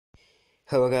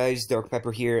Hello guys, Dark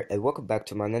Pepper here, and welcome back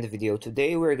to my another video.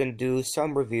 Today we're gonna do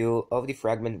some review of the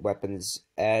fragment weapons,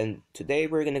 and today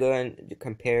we're gonna go and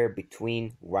compare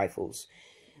between rifles.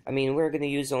 We're gonna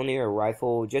use only a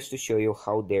rifle just to show you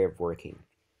how they're working.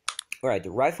 Alright,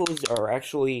 the rifles are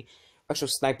actually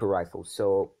sniper rifles,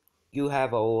 so you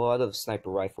have a lot of sniper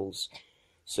rifles.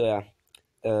 So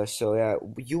yeah,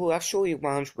 you will actually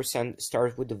 100%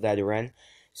 start with the veteran.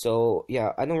 So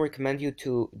yeah, I don't recommend you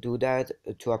to do that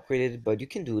to upgrade it, but you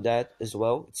can do that as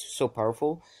well. It's so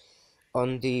powerful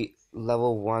on the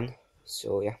level 1.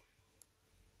 So yeah.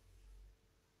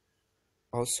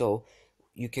 Also,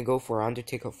 you can go for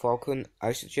Undertaker Falcon.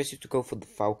 I suggest you to go for the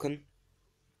Falcon.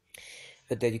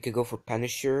 But then you could go for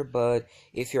Punisher, but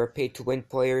if you're a pay-to-win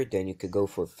player, then you could go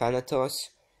for Thanatos.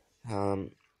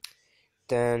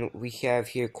 Then we have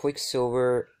here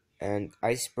Quicksilver and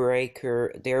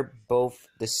Icebreaker. They're both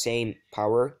the same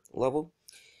power level.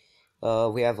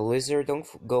 We have a Lizard. Don't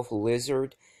go for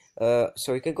Lizard.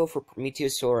 So you can go for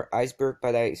Prometheus or Iceberg,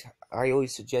 but I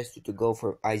always suggest you to go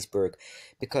for Iceberg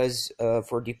because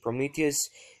for the Prometheus,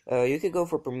 you can go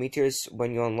for Prometheus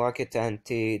when you unlock it and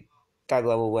that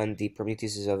level when the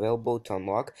Prometheus is available to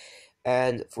unlock.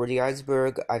 And for the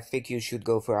Iceberg, I think you should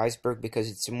go for Iceberg because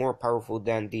it's more powerful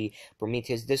than the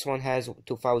Prometheus. This one has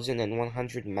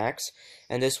 2100 max,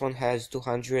 and this one has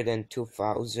 200 and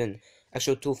 2000,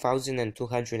 actually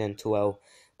 2212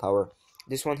 power.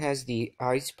 This one has the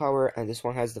ice power, and this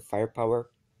one has the fire power.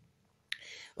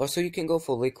 Also, you can go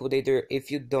for Liquidator if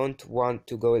you don't want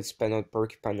to go and spend on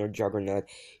Porcupine or Juggernaut.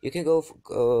 You can go for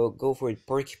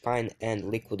Porcupine and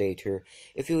Liquidator.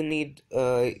 If you need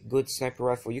a good sniper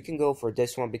rifle, you can go for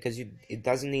this one because it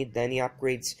doesn't need any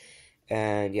upgrades.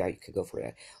 And yeah, you can go for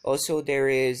that. Also, there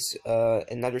is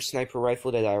another sniper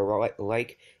rifle that I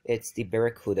like. It's the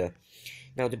Barracuda.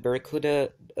 Now the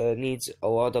Barracuda needs a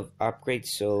lot of upgrades,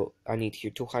 so I need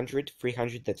here 200,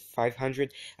 300, that's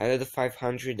 500, another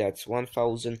 500, that's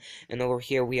 1000, and over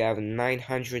here we have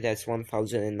 900, that's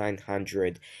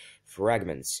 1900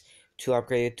 fragments to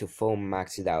upgrade it to full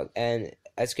max it out. And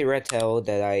as you can tell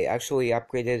that I actually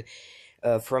upgraded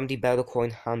from the Battle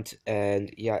Coin Hunt, and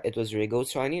yeah, it was really good,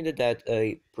 so I needed that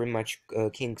pretty much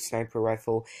King Sniper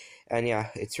Rifle, and yeah,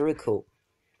 it's really cool.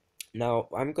 Now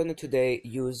I'm gonna today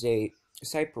use a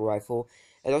sniper rifle,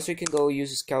 and also you can go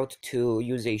use a scout to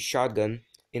use a shotgun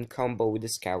in combo with the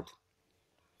scout.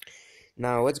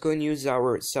 Now let's go and use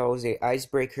ourselves a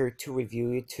icebreaker to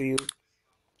review it to you.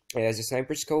 It has a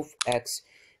sniper scope X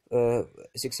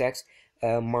 6x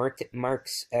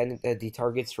marks and the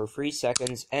targets for 3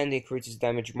 seconds and increases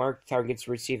damage. Marked targets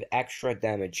receive extra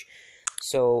damage.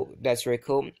 So that's very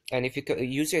cool. And if you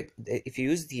use it, if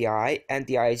you use the eye and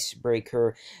the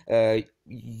icebreaker,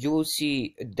 you'll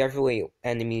see definitely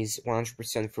enemies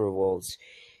 100% for walls.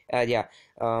 New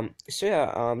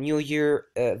Year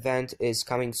event is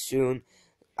coming soon.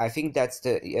 I think that's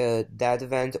the that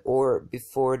event, or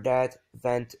before that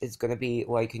event is gonna be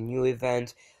like a new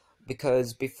event,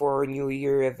 because before New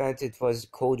Year event it was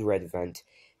Code Red event,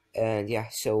 and yeah,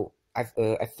 so I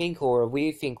think, or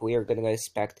we think, we are gonna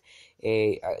expect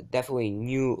a definitely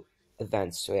new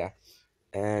event. So yeah,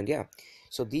 and yeah,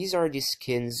 so these are the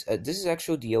skins. This is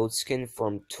actually the old skin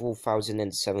from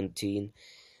 2017.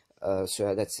 So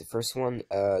yeah, that's the first one.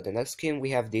 The next skin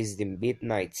we have this, the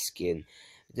Midnight skin.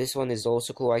 This one is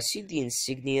also cool. I see the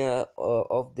insignia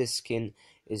of this skin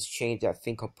is changed, I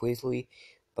think, completely.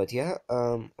 But yeah,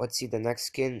 let's see the next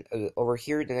skin over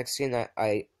here. The next skin,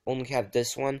 I only have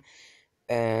this one,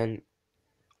 and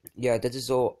yeah, that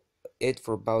is all it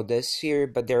for about this here.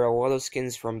 But there are a lot of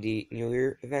skins from the New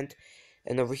Year event,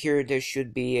 and over here there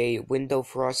should be a Window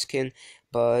Frost skin,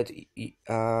 but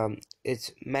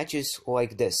it matches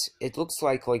like this. It looks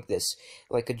like this,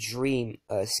 like a dream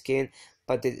skin,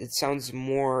 but it sounds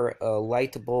more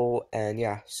lightable, and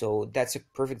yeah, so that's a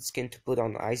perfect skin to put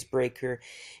on Icebreaker.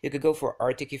 You could go for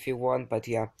Arctic if you want, but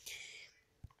yeah.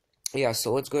 Yeah,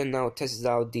 so let's go and now test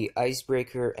out the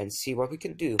Icebreaker and see what we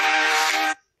can do.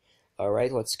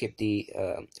 Alright, let's skip the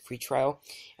free trial.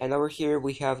 And over here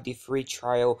we have the free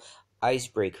trial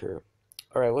Icebreaker.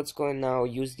 Alright, let's go and now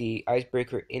use the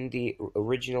Icebreaker in the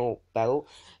original battle.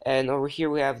 And over here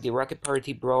we have the Rocket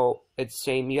Party Brawl. It's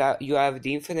same. You have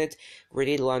the infinite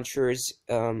grenade launchers,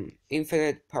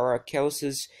 infinite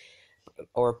paracelsus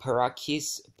or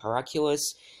paraculus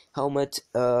helmet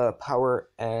power,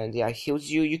 and yeah, heals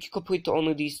you. You can complete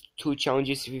only these 2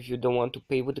 challenges if you don't want to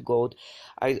pay with the gold.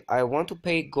 I want to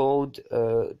pay gold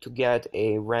to get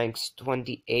a ranks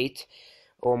 28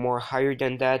 or more higher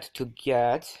than that to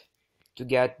get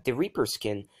the Reaper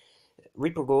skin.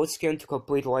 Reaper Gold skin to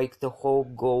complete like the whole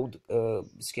gold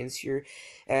skins here,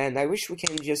 and I wish we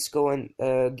can just go and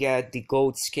get the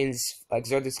gold skins,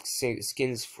 exotic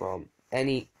skins from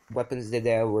any weapons that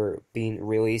were being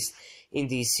released in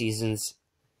these seasons.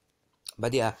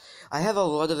 But yeah, I have a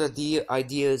lot of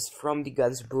ideas from the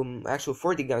Guns Boom, actually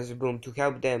for the Guns Boom, to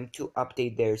help them to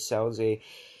update themselves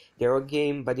their own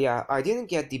game. But yeah, I didn't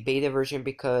get the beta version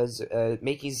because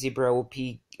making Zebra OP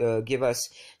give us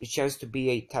the chance to be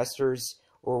a testers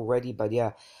already. But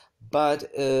yeah,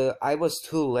 but I was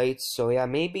too late, so yeah,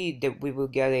 maybe that we will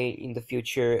get a in the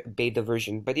future beta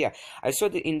version. But yeah, I saw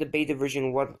that in the beta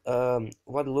version what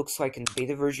it looks like in the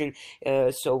beta version.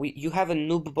 So you have a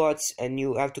noob bots and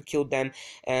you have to kill them,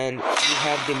 and you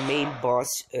have the main boss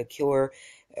killer.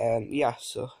 Yeah,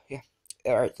 so yeah,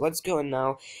 all right, let's go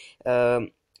now.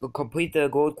 We'll complete the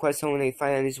gold quest on a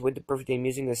finalist with the perfect aim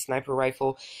using the sniper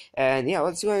rifle, and yeah,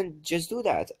 let's go and just do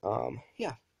that.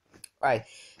 Yeah. Alright,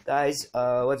 guys,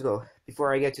 let's go.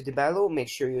 Before I get to the battle, make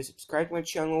sure you subscribe to my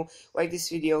channel, like this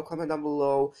video, comment down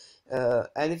below,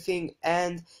 anything,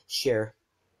 and share.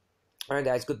 Alright,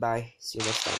 guys, goodbye. See you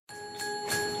next time.